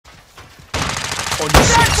On your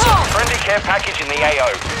six. Friendly care package in the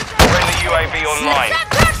AO. Friendly UAV online.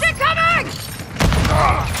 Taxi coming!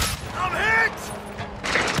 I'm hit!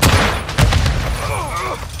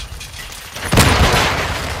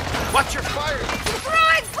 Watch your fire!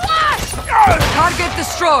 Throwing flash! Target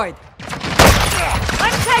destroyed!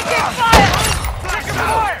 I'm taking fire! Taking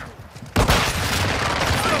fire!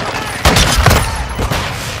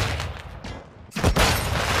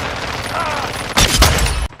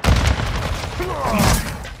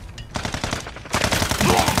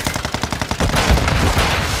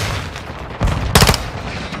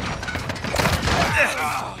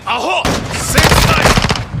 Aho! Same side!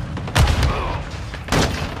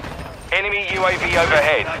 Enemy UAV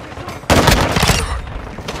overhead.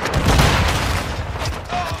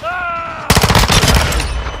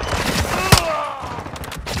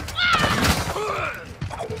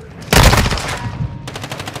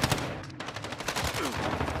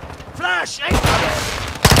 Flash! Ain't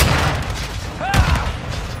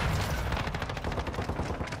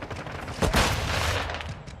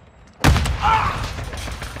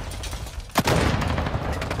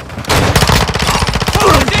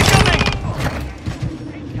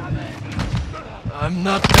I'm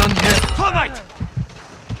not done yet. Contact!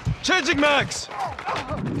 Changing mags!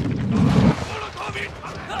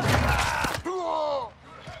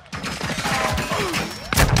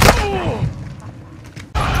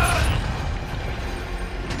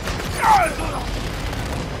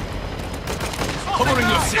 Covering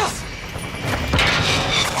your six.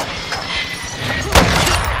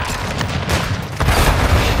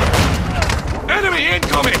 Enemy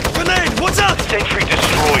incoming! Grenade! What's up? Sentry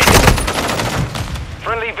destroyed.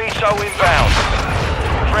 Friendly VSOL inbound.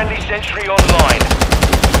 Friendly sentry online.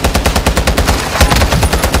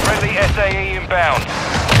 Friendly SAE inbound.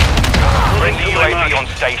 Friendly UAV on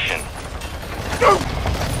station.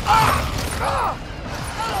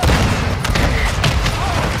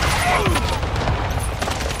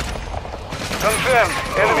 Confirmed.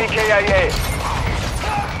 Enemy KIA.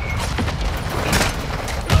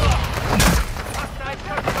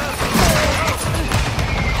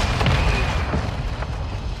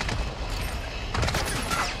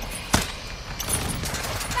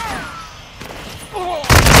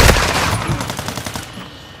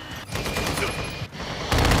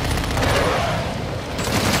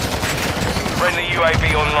 Friendly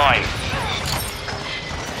UAV online.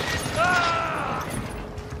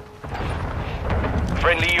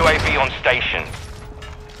 Friendly UAV on station.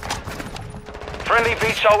 Friendly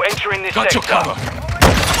VSOL entering this Got your sector. cover.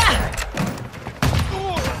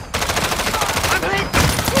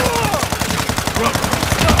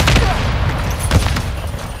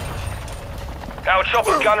 Our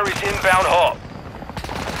chopper gunner is inbound hot.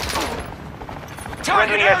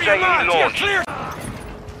 Friendly SAE launch.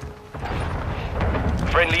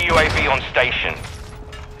 Friendly UAV on station.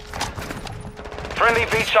 Friendly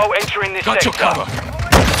VSOL entering this Got sector. your cover.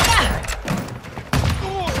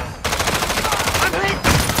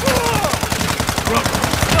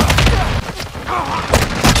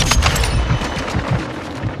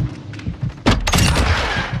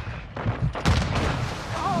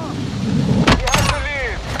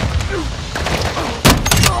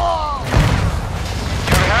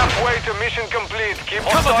 To mission complete. Keep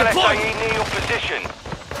Cover hostile deployed. SAE near your position.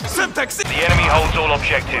 Semtex. The enemy holds all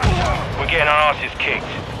objectives. We're getting our asses kicked.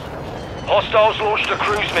 Hostiles launched a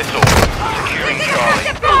cruise missile. Securing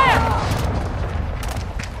Charlie.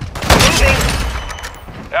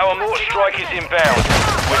 Our mortar strike is inbound.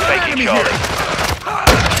 We're taking Charlie.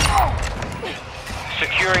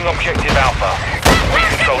 Securing objective Alpha. We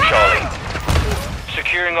control Charlie.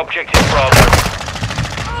 Securing objective Bravo.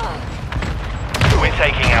 We're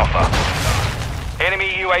taking Alpha.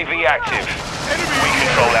 Enemy UAV active. We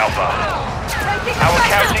control Alpha. Our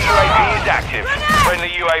counter UAV is active.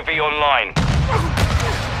 Friendly UAV online.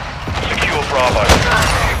 Secure Bravo.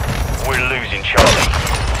 We're losing Charlie.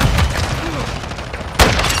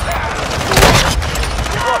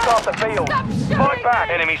 We've lost half the field. Fight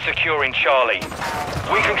back. Enemy securing Charlie.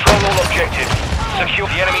 We control all objectives. Secure.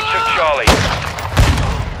 The enemy took Charlie.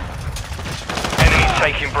 Enemy's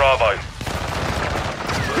taking Bravo.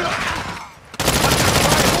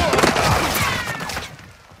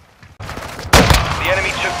 The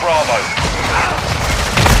enemy took Bravo.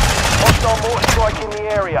 Hostile mortar strike in the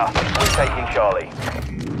area. We're taking Charlie.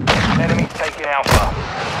 Enemy's taking Alpha.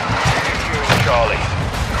 Securing Charlie.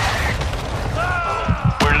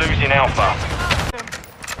 We're losing Alpha.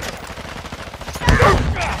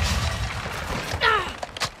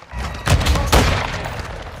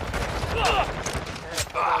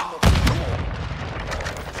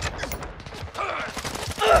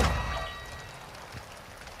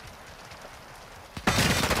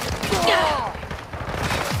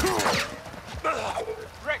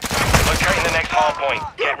 hardpoint.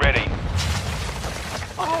 Get ready.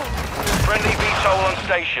 Friendly VTOL on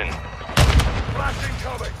station. Flash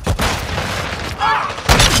incoming!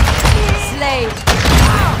 Slave!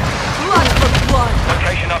 Blood for blood!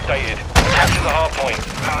 Location updated. Capture the hardpoint.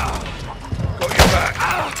 Got your back!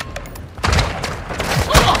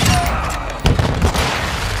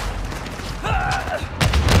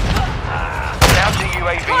 Counter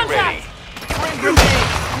UAV ready.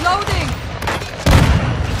 Loading!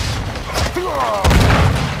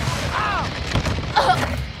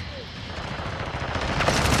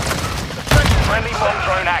 Friendly bomb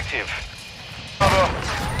drone active.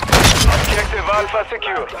 Objective Alpha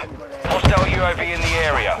secure. Hostile UAV in the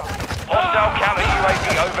area. Hostile counter UAV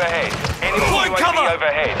overhead. Enemy Deploy UAV cover!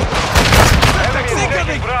 overhead. Enemy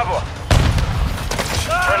engaging Bravo.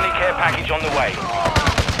 Friendly care package on the way.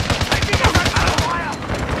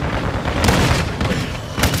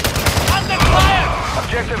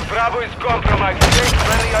 Objective Bravo is compromised. Take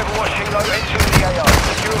friendly overwatch helo entering the AR.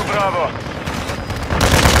 Secure Bravo.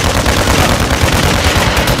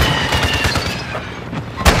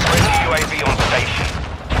 Friendly UAV on station.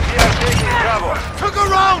 We are taking Bravo. Took a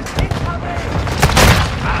round!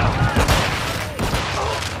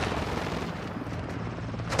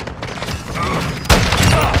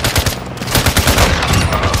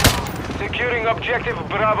 Securing objective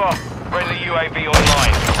Bravo. Friendly UAV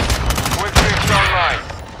online. Quick fix online.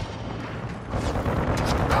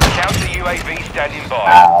 Counter UAV standing by.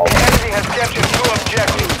 The enemy has captured 2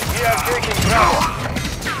 objectives. We are taking Bravo.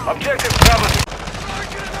 Objective Bravo.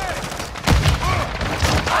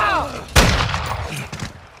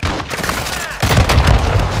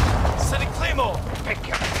 Setting Claymore!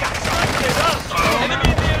 Enemy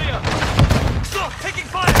in the area! Stop! Taking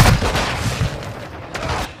fire!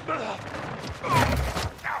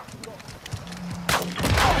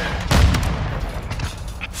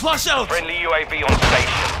 Flush out! Friendly UAV on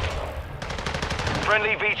station.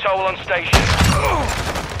 Friendly VTOL on station.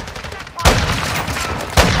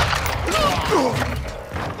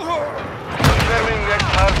 Confirming next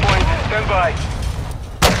hardpoint. Stand by.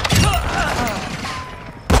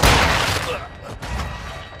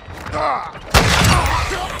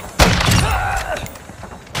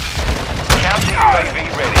 Counter UAV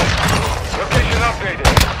ready. Location updated.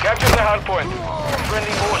 Capture the hardpoint.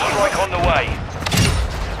 Friendly more strike on the way.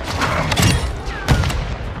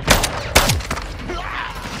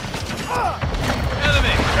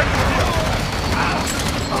 Enemy!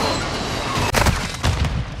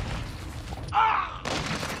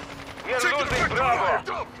 We are losing Bravo.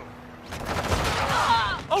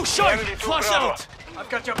 Oh, shit! Enemy to Flush Bravo. out! I've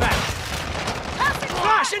got your back.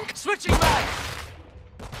 Flashing! Switching back!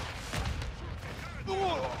 We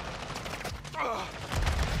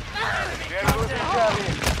are losing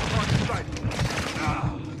Charlie.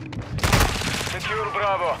 Secure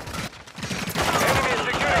Bravo. Enemy is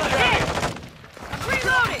securing Charlie.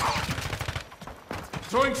 Reloading!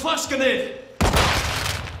 Throwing flash grenade!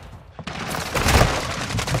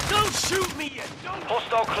 Don't shoot me yet! Don't...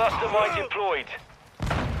 Hostile cluster mine deployed.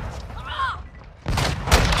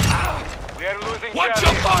 We are losing Watch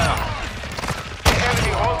your Charlie. fire! The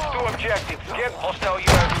enemy holds 2 objectives. Get hostile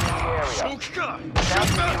UAV in the area.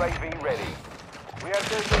 Counter UAV ready. We are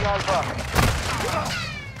taking Alpha.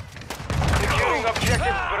 Securing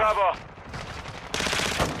objective Bravo.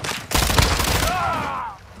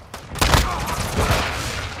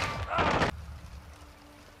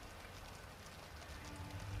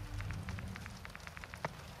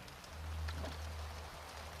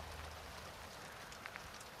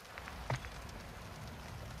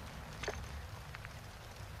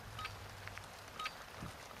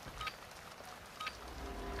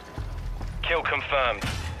 Kill confirmed.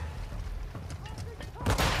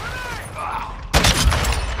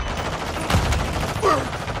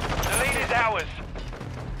 The lead is ours.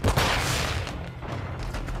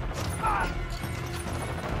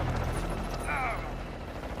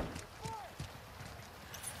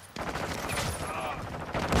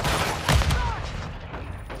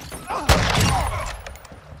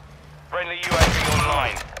 Friendly UAV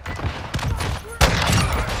online.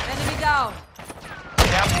 Enemy down!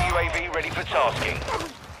 Counter UAV ready for tasking.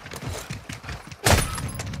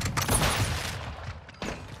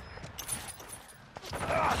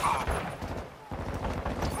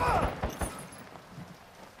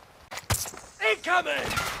 Incoming!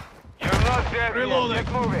 You're not dead Reloading. yet.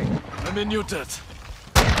 Keep moving. I'm muted.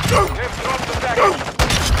 They've dropped the package.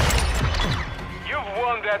 You've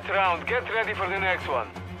won that round. Get ready for the next one.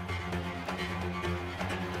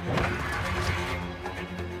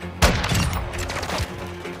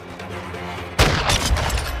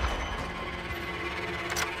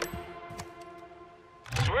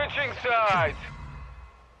 sides.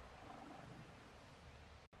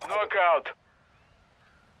 Knockout.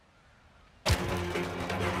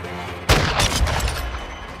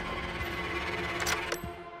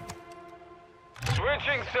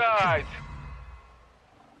 Switching sides.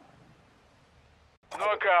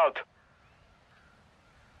 Knockout.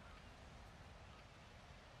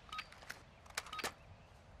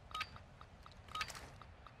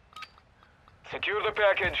 Secure the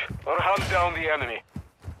package or hunt down the enemy.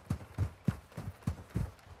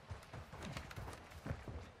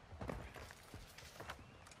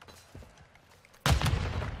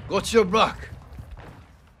 Got your back.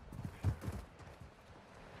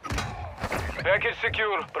 Package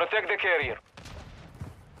secure. Protect the carrier.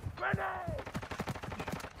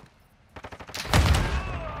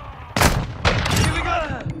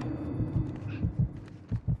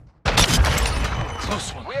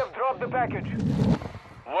 Close one. We have dropped the package.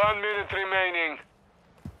 1 minute remaining.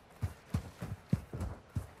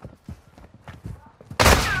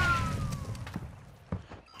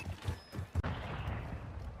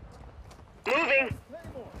 Moving.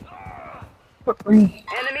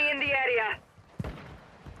 Enemy in the area.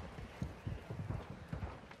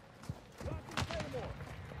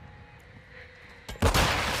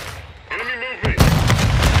 Enemy movement.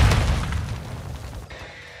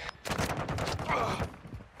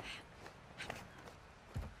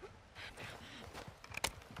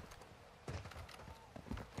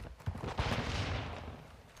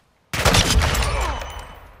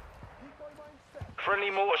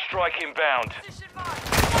 Friendly mortar strike inbound.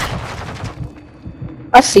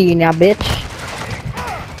 I see you now, bitch.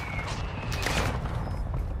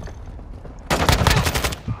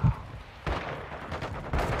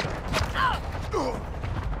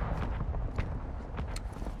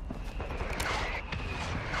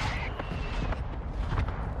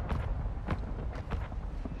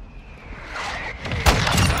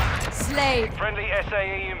 Slave. Friendly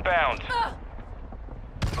SAE inbound.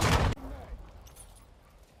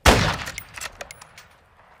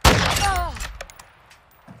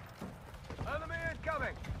 Enemy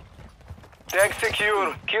incoming. Tag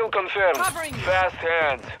secure. Kill confirmed. Covering you. Fast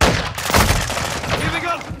hands. Giving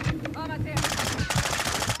up.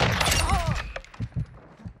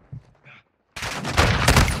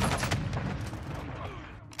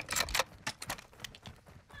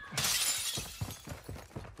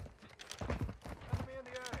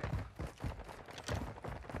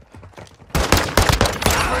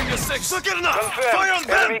 Bring a six. Look at enough. Confirmed. Fire on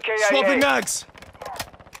them. Enemy KIA. Swapping mags.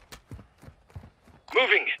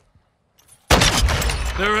 Moving.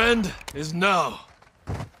 Their end is now.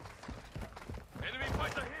 Enemy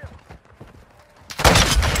fighter here.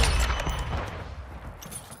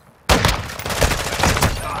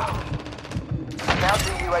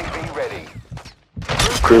 Counter UAV ready.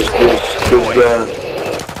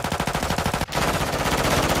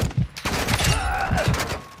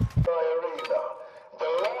 The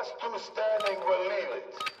last two standing will leave it.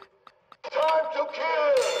 Time to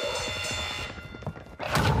kill!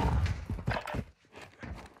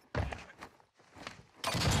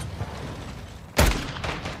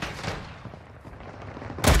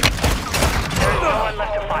 There is no one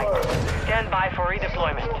left to fight. Stand by for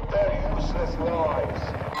redeployment. Their useless lives.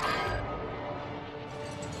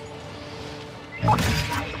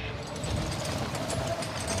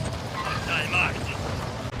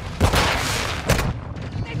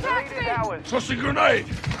 Toss a grenade.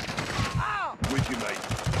 With you, mate.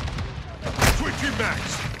 Switching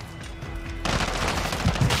mags.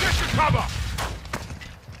 Get your cover.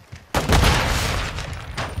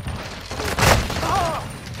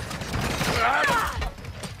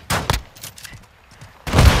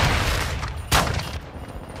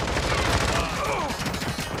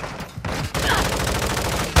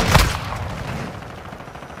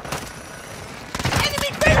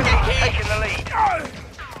 Taking the lead.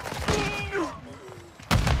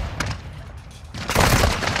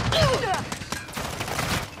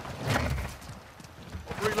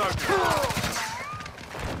 Reload.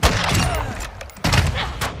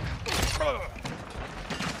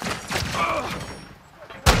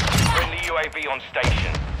 Friendly UAV on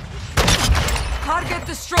station. Target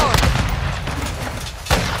destroyed.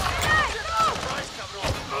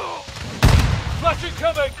 Flashing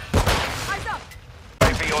coming. Eyes up.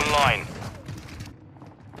 UAV online.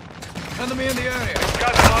 Enemy in the area.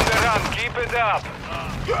 Guns on the run. Keep it up.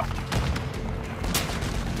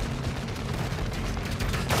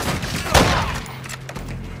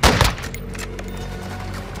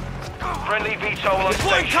 Friendly VTOL on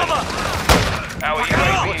Deploying station. cover. Our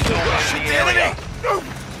UAV is orbiting the area.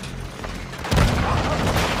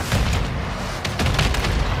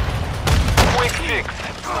 fixed.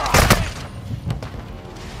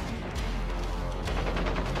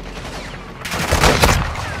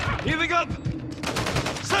 Healing up!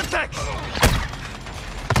 Syntax!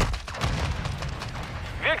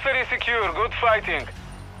 Victory secure. Good fighting.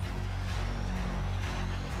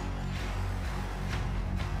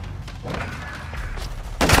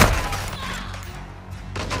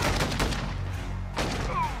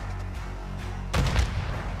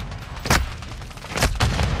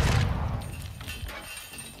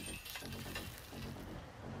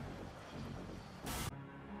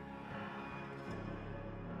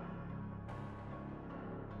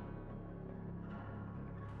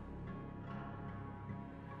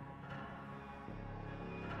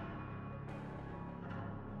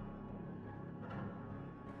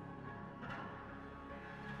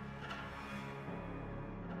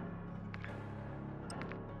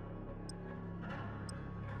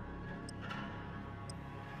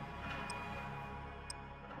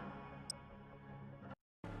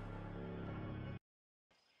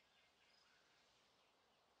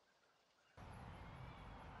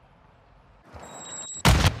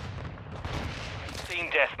 Team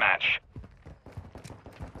deathmatch.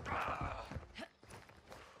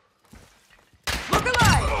 Look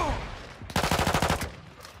alive!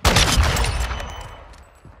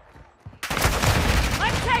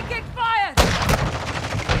 I'm taking fire!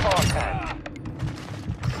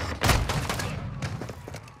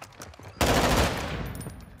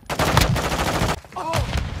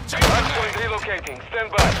 Hardpoint relocating.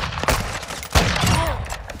 Stand by.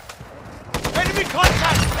 Enemy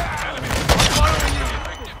contact! Enemy! I'm following you!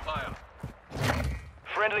 Effective fire.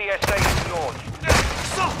 Friendly SA is north.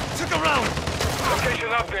 So, took a round! Location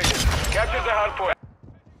updated. Capture the hardpoint.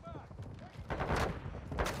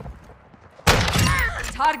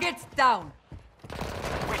 Targets down.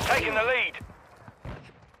 We've taken the lead.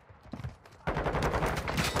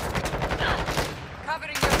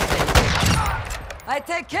 Covering your six. I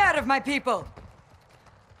take care of my people.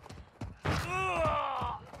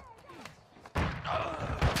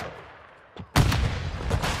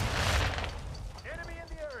 Enemy in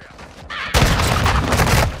the area!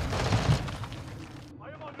 I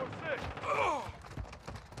am on your six!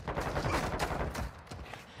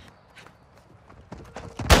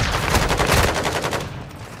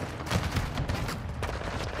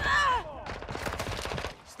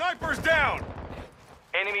 Snipers down!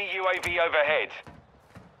 Enemy UAV overhead.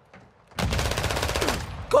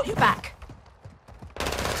 Got you back. Lead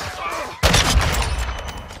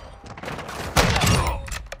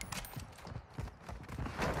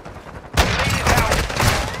is out.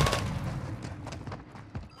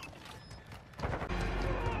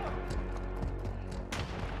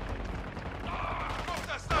 Got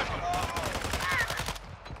that sniper!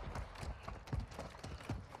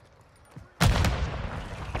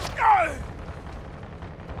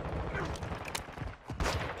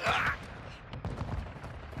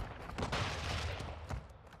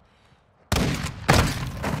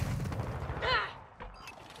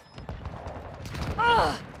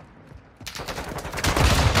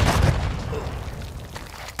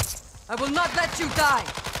 I will not let you die.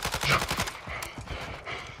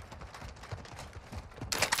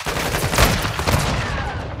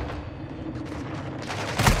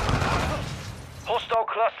 Hostile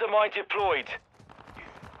cluster mine deployed.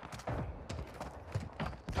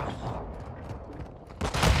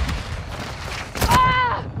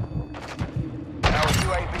 Our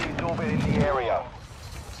UAV is orbiting the area.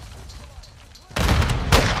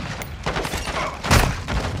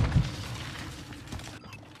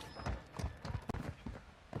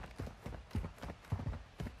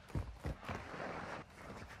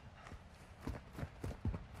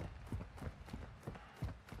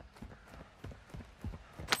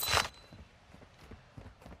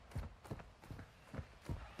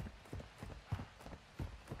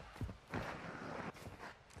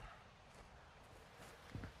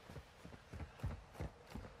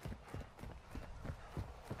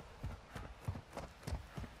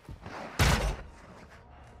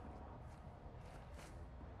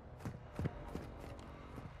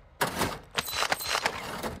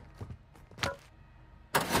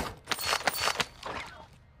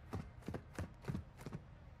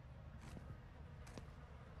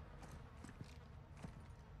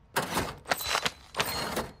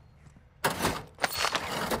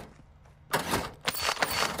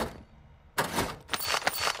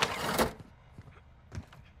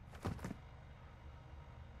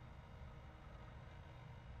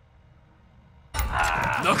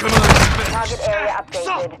 Target area updated.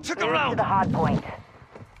 So, took a Move to round. the hard point.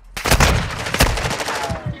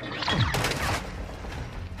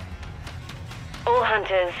 All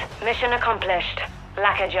hunters, mission accomplished.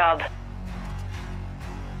 Lack a job.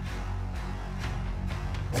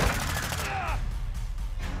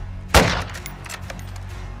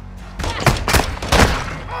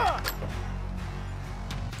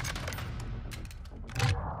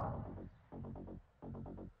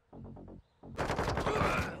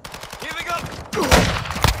 Giving up!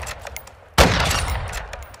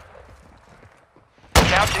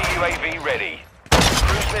 Counter UAV ready.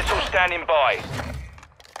 Cruise missile standing by.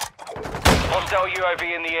 Hostile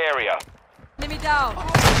UAV in the area. Enemy down.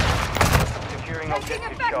 Securing Taking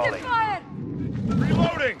objective effective Charlie. fire.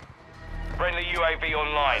 Reloading! Friendly UAV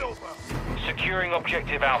online. Securing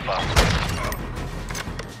objective Alpha.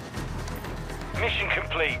 Mission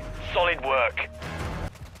complete. Solid work.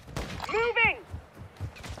 Moving!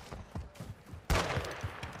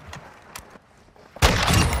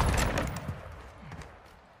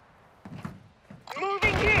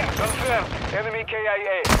 Moving here! Confirmed. Enemy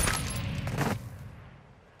KIA.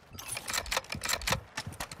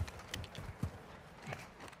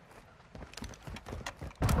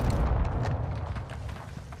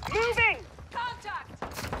 Moving! Contact.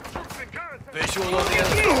 Visual on the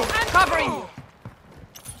enemy. I'm covering you.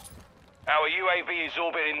 Our UAV is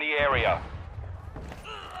orbiting the area.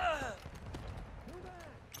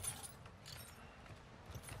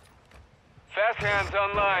 Fast hands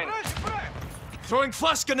online. Throwing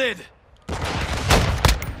flash grenade!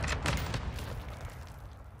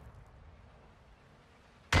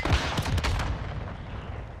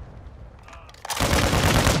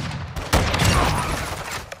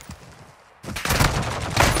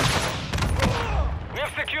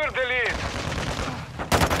 We've secured the lead.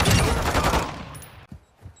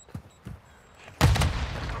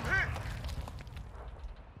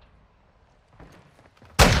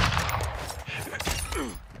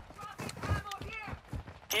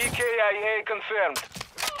 EKIA confirmed.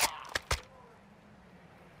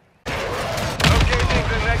 Locating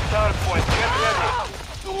the next hard point. Get ready.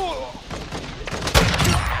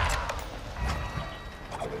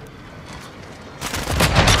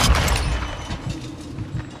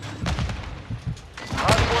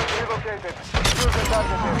 Hard point relocated. Secure the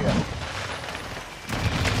target area.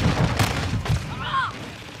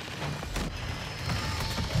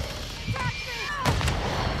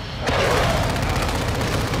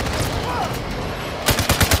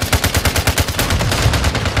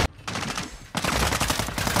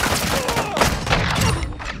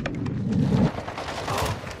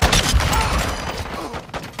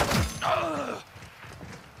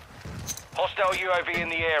 Hostile UAV in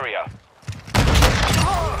the area.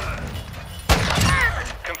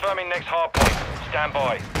 Confirming next hard point. Stand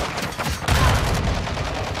by.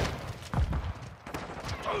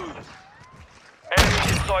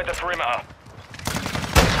 Enemies inside the perimeter.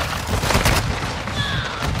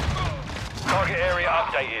 Target area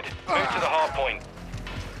updated. Move to the hard point.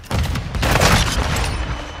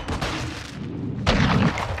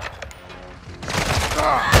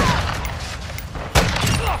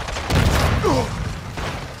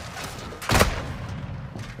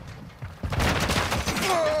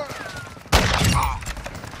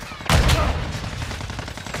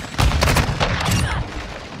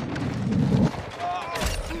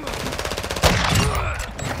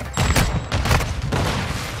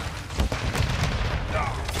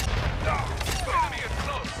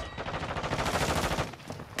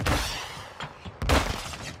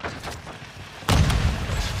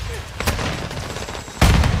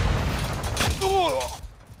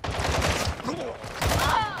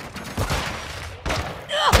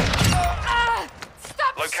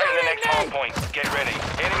 Locating the next hard point. Get ready.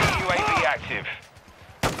 Enemy UAV active.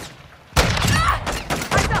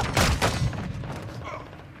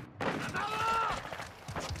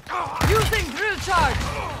 Using drill charge.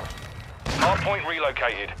 Hard point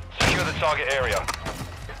relocated. Secure the target area.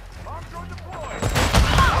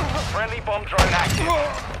 Friendly bomb drone active.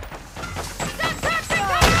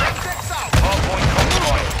 Hard point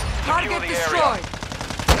compromised. Secure Target the area. destroyed.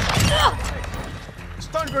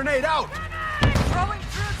 Stun grenade out! Throwing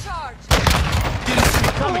drill charge. Didn't see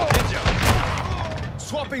me coming, did ya?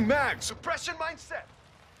 Swapping mags. Suppression mindset.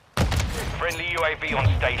 Friendly UAV on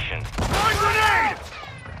station. Stun grenade!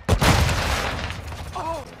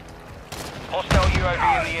 Hostile UAV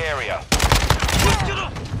in the area.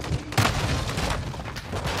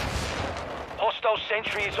 Hostile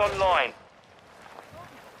sentry is online.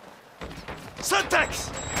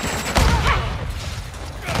 Syntax!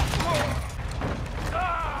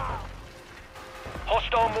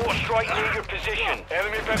 Hostile mortar strike near your position.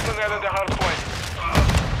 Enemy personnel at the hard point.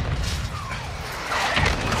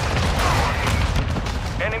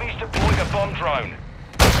 Enemies deployed a bomb drone.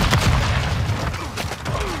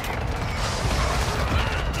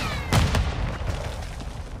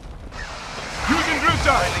 Using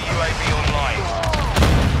router! Friendly UAV online.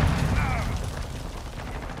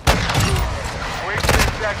 Weak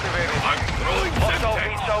shields activated. I'm throwing Hostile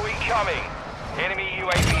Semtex. VTOL incoming. Enemy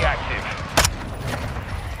UAV active.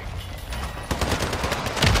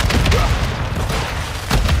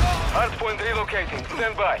 Hardpoint relocating.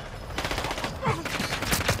 Stand by.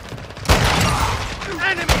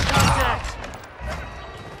 Enemy contact!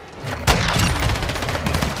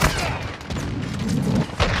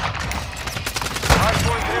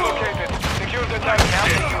 Hardpoint relocated. Secure the tank.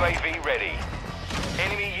 Counter UAV ready.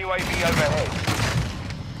 Enemy UAV overhead.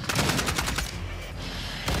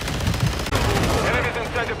 Enemies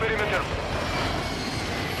inside the perimeter.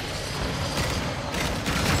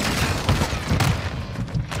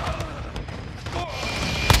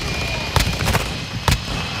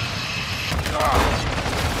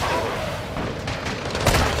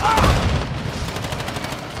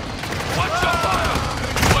 Watch your fire!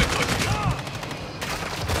 Wait for you.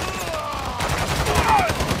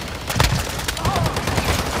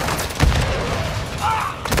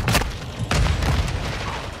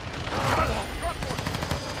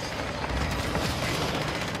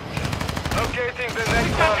 Locating the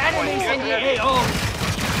next hardpoint. Enemies in the Get ready. AO!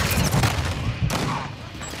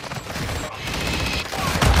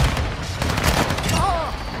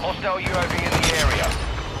 Hostile UAV in the area.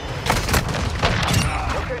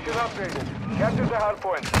 Location updated. Capture the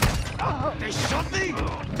hardpoint. They shot me!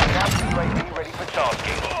 Capture UAV ready for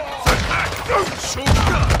tasking. Attack! Don't shoot!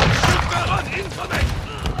 Shoot that incoming!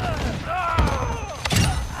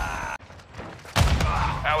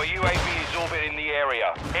 Our UAV is orbiting the area.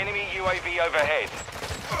 Enemy UAV overhead.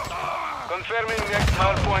 Confirming next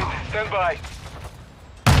hardpoint. Stand by.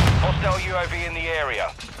 Hostile UAV in the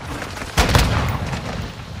area.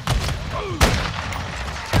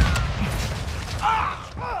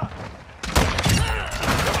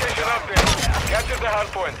 Location update. Capture the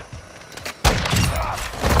hardpoint.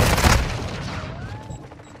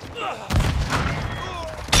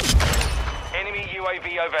 Enemy UAV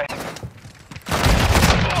overhead.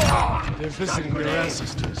 They're visiting their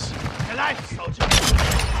ancestors. Alive, soldier!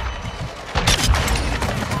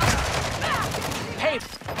 Hey!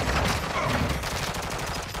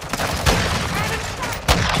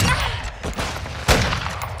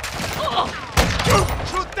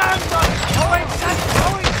 Shoot them!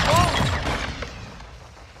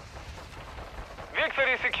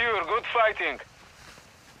 Victory secure. Good fighting.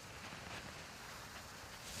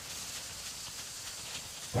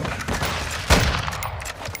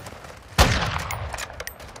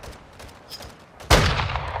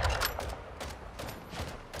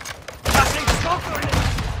 Nothing smoke grenade!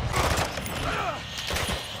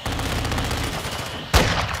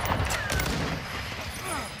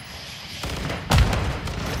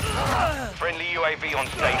 Friendly UAV on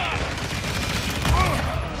station.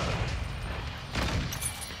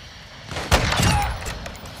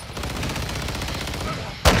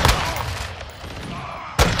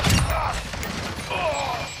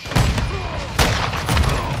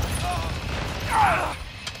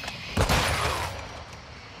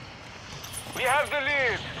 We have the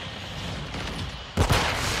lead.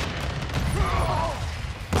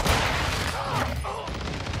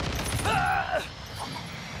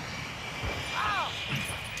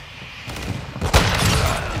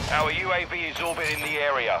 Our UAV is orbiting the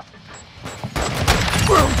area.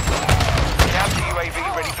 Counter UAV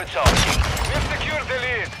ready for tasking. We've secured the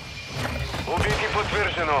lead. Убейте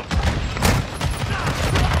подтверждено.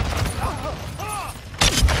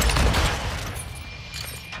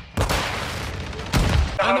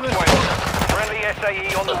 Hardpoint. Friendly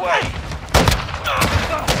SAE on the way.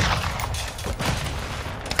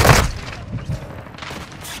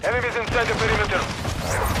 Enemies inside the perimeter.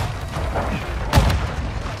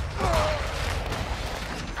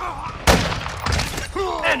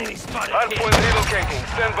 Enemy spotted! Hardpoint relocating.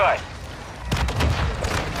 Stand by.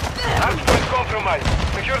 Hardpoint compromised.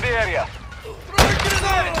 Secure the area.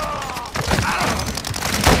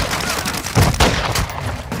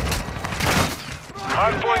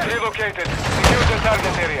 Hardpoint relocated. Secure the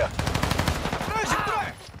target area.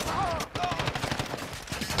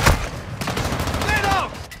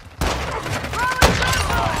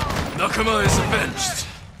 Nakama is avenged.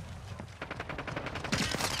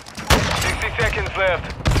 60 seconds left.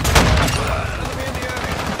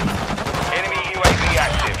 Enemy UAV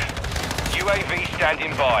active. UAV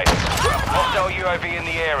standing by. Hostile UAV in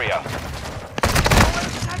the area.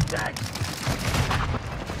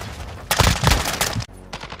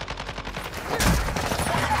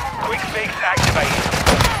 Quick fix activated.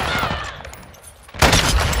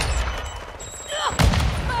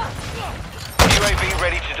 UAV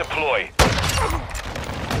ready to deploy.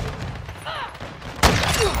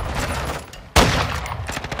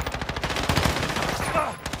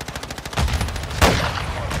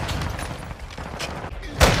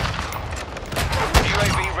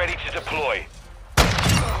 UAV ready to deploy.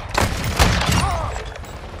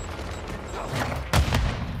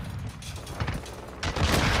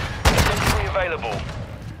 Sentry available.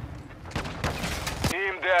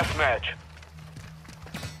 Team deathmatch.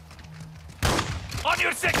 On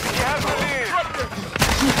your six! You have the lead.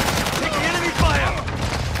 Taking enemy fire!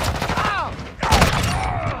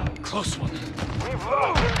 Close one. We've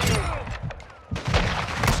lost the lead.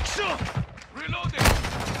 Sure. Reloading!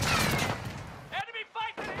 Enemy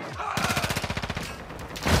fighting!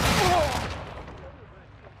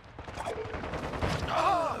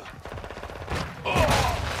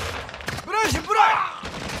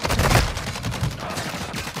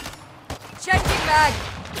 Changing mag!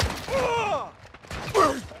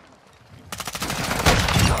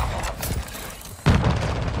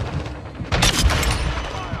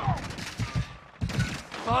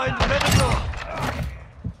 Find medical!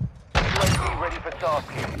 UAV ready for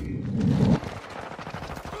tasking.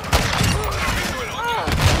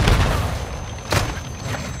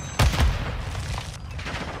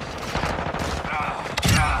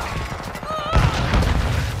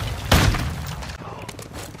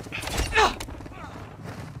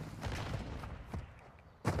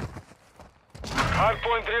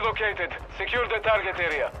 Hardpoint relocated. Secure the target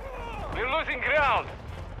area. We're losing ground.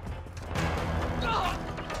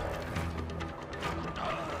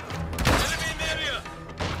 Enemy in the area!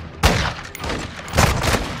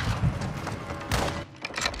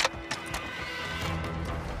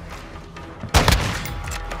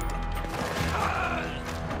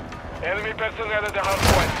 Enemy personnel at the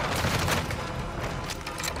hardpoint.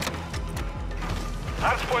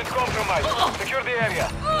 Hardpoint compromised. Secure the area.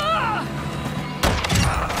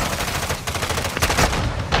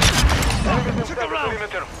 Enemy inside the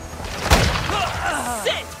perimeter.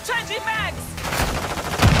 Sit! Changing mags!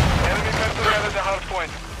 Enemy personnel at the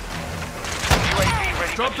hardpoint. UAV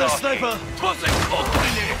ready Drop for the tasking. sniper! Posing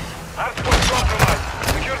openly! Hardpoint compromised.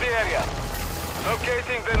 Secure the area.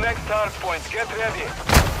 Locating the next hardpoint. Get ready.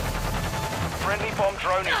 Friendly bomb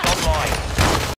drone is online.